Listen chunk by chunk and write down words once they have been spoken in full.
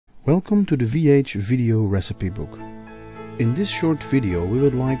Welcome to the VH video recipe book. In this short video we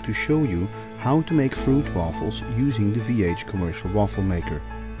would like to show you how to make fruit waffles using the VH commercial waffle maker.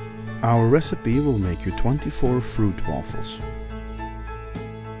 Our recipe will make you 24 fruit waffles.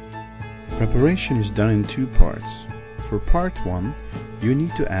 Preparation is done in two parts. For part 1 you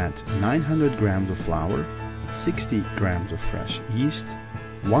need to add 900 grams of flour, 60 grams of fresh yeast,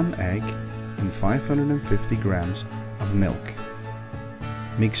 1 egg and 550 grams of milk.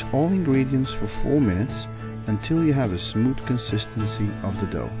 Mix all ingredients for 4 minutes until you have a smooth consistency of the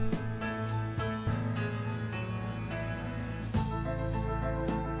dough.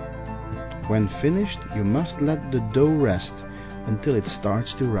 When finished, you must let the dough rest until it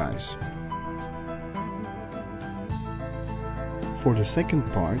starts to rise. For the second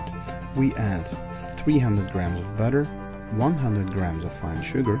part, we add 300 grams of butter, 100 grams of fine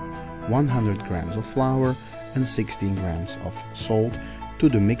sugar, 100 grams of flour and 16 grams of salt to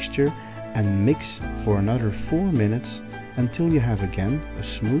the mixture and mix for another 4 minutes until you have again a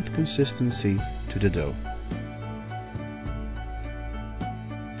smooth consistency to the dough.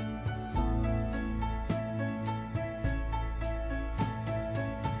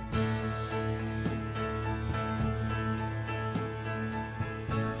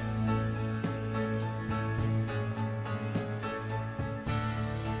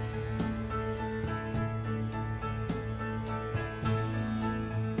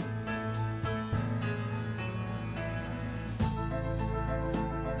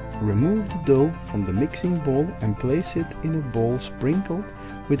 Remove the dough from the mixing bowl and place it in a bowl sprinkled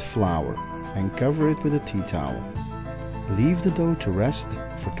with flour and cover it with a tea towel. Leave the dough to rest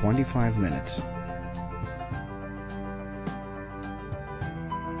for 25 minutes.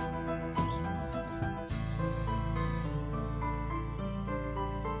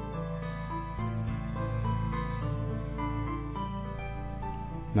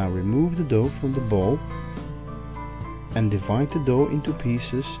 Now remove the dough from the bowl and divide the dough into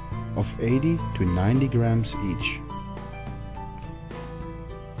pieces of 80 to 90 grams each.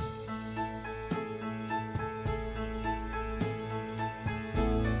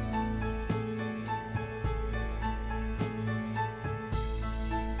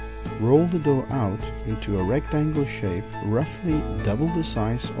 Roll the dough out into a rectangle shape roughly double the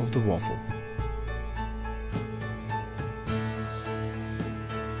size of the waffle.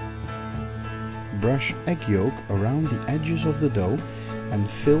 Brush egg yolk around the edges of the dough and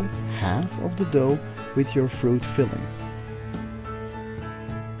fill half of the dough with your fruit filling.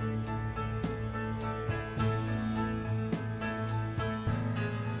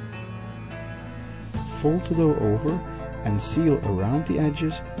 Fold the dough over and seal around the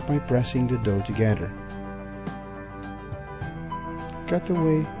edges by pressing the dough together. Cut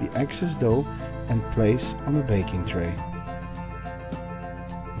away the excess dough and place on a baking tray.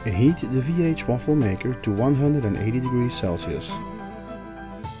 Heat the VH waffle maker to 180 degrees Celsius.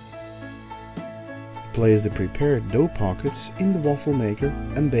 Place the prepared dough pockets in the waffle maker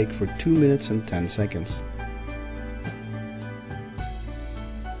and bake for 2 minutes and 10 seconds.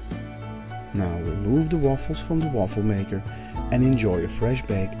 Now remove the waffles from the waffle maker and enjoy a fresh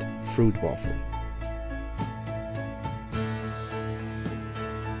baked fruit waffle.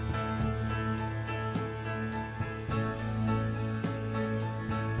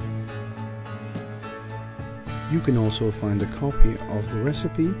 You can also find a copy of the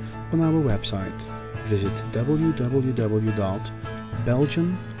recipe on our website. Visit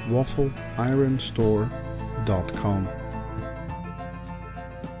www.belgianwaffleironstore.com.